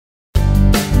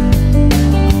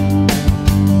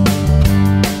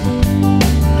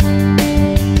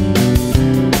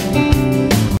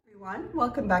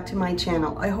welcome back to my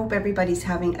channel. I hope everybody's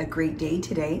having a great day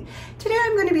today. Today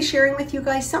I'm going to be sharing with you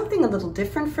guys something a little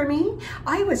different for me.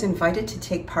 I was invited to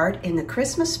take part in the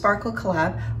Christmas Sparkle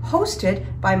Collab hosted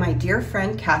by my dear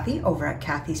friend Kathy over at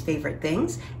Kathy's Favorite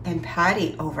Things and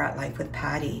Patti over at Life with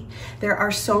Patti. There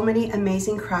are so many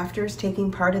amazing crafters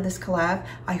taking part of this collab.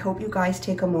 I hope you guys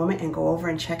take a moment and go over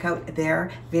and check out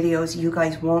their videos. You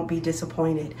guys won't be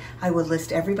disappointed. I will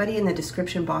list everybody in the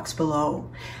description box below.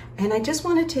 And I just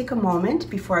want to take a moment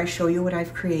before I show you what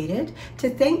I've created to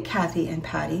thank Kathy and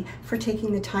Patti for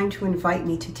taking the time to invite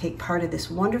me to take part of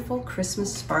this wonderful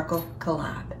Christmas Sparkle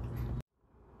collab.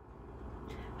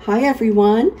 Hi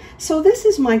everyone. So this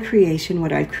is my creation,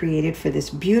 what I've created for this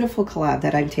beautiful collab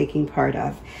that I'm taking part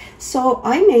of. So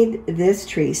I made this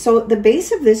tree. So the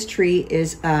base of this tree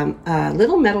is a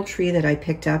little metal tree that I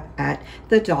picked up at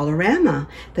the Dollarama.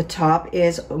 The top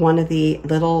is one of the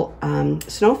little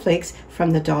snowflakes from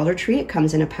the Dollar Tree. It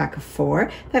comes in a pack of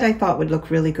 4 that I thought would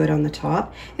look really good on the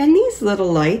top. And these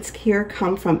little lights here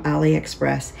come from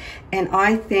AliExpress. And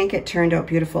I think it turned out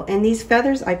beautiful. And these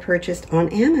feathers I purchased on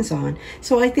Amazon.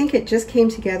 So I think it just came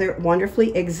together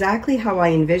wonderfully, exactly how I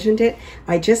envisioned it.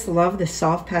 I just love the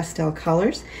soft pastel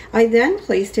colors. I then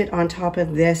placed it on top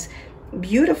of this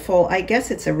beautiful, I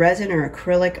guess it's a resin or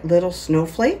acrylic little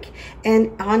snowflake, and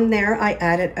on there I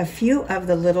added a few of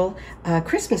the little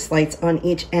Christmas lights on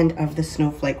each end of the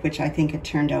snowflake, which I think it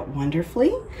turned out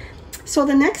wonderfully. So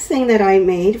the next thing that I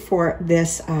made for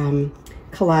this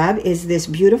collab is this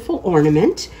beautiful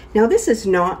ornament. Now this is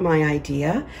not my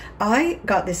idea. I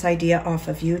got this idea off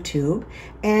of YouTube,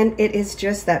 and it is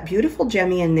just that beautiful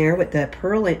gemmy in there with the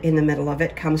pearl in the middle of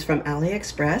it. Comes from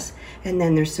AliExpress, and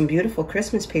then there's some beautiful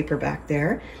Christmas paper back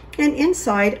there, and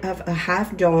inside of a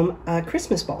half dome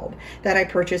Christmas bulb that I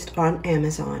purchased on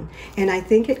Amazon. And I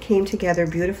think it came together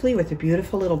beautifully with a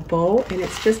beautiful little bow, and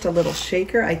it's just a little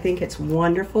shaker. I think it's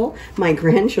wonderful. My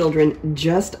grandchildren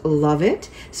just love it,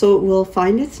 so it will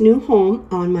find its new home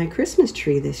on my Christmas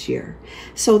tree this year.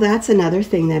 So that's another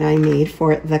thing that I made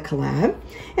for the collab.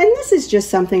 And this is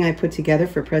just something I put together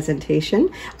for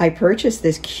presentation. I purchased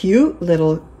this cute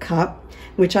little cup,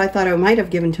 which I thought I might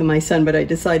have given to my son, but I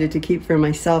decided to keep for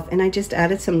myself. And I just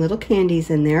added some little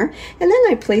candies in there. And then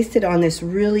I placed it on this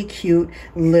really cute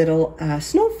little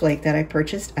snowflake that I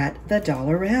purchased at the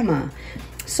Dollarama.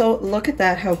 So look at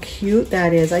that, how cute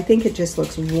that is. I think it just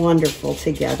looks wonderful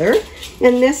together.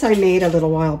 And this I made a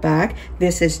little while back.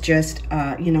 This is just,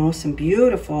 you know, some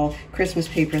beautiful Christmas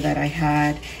paper that I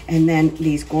had. And then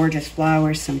these gorgeous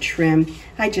flowers, some trim.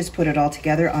 I just put it all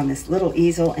together on this little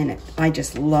easel, and I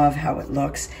just love how it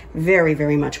looks. Very,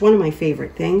 very much. One of my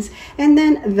favorite things. And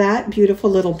then that beautiful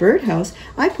little birdhouse,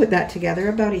 I put that together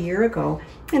about a year ago.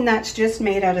 And that's just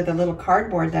made out of the little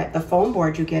cardboard, that the foam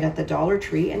board you get at the Dollar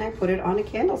Tree, and I put it on a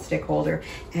candlestick holder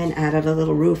and added a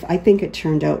little roof. I think it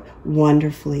turned out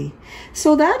wonderfully.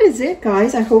 So that is it,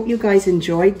 guys. I hope you guys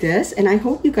enjoyed this, and I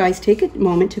hope you guys take a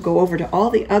moment to go over to all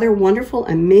the other wonderful,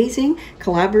 amazing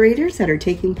collaborators that are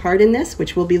taking part in this,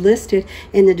 which will be listed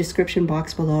in the description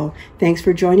box below. Thanks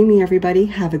for joining me, everybody.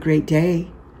 Have a great day.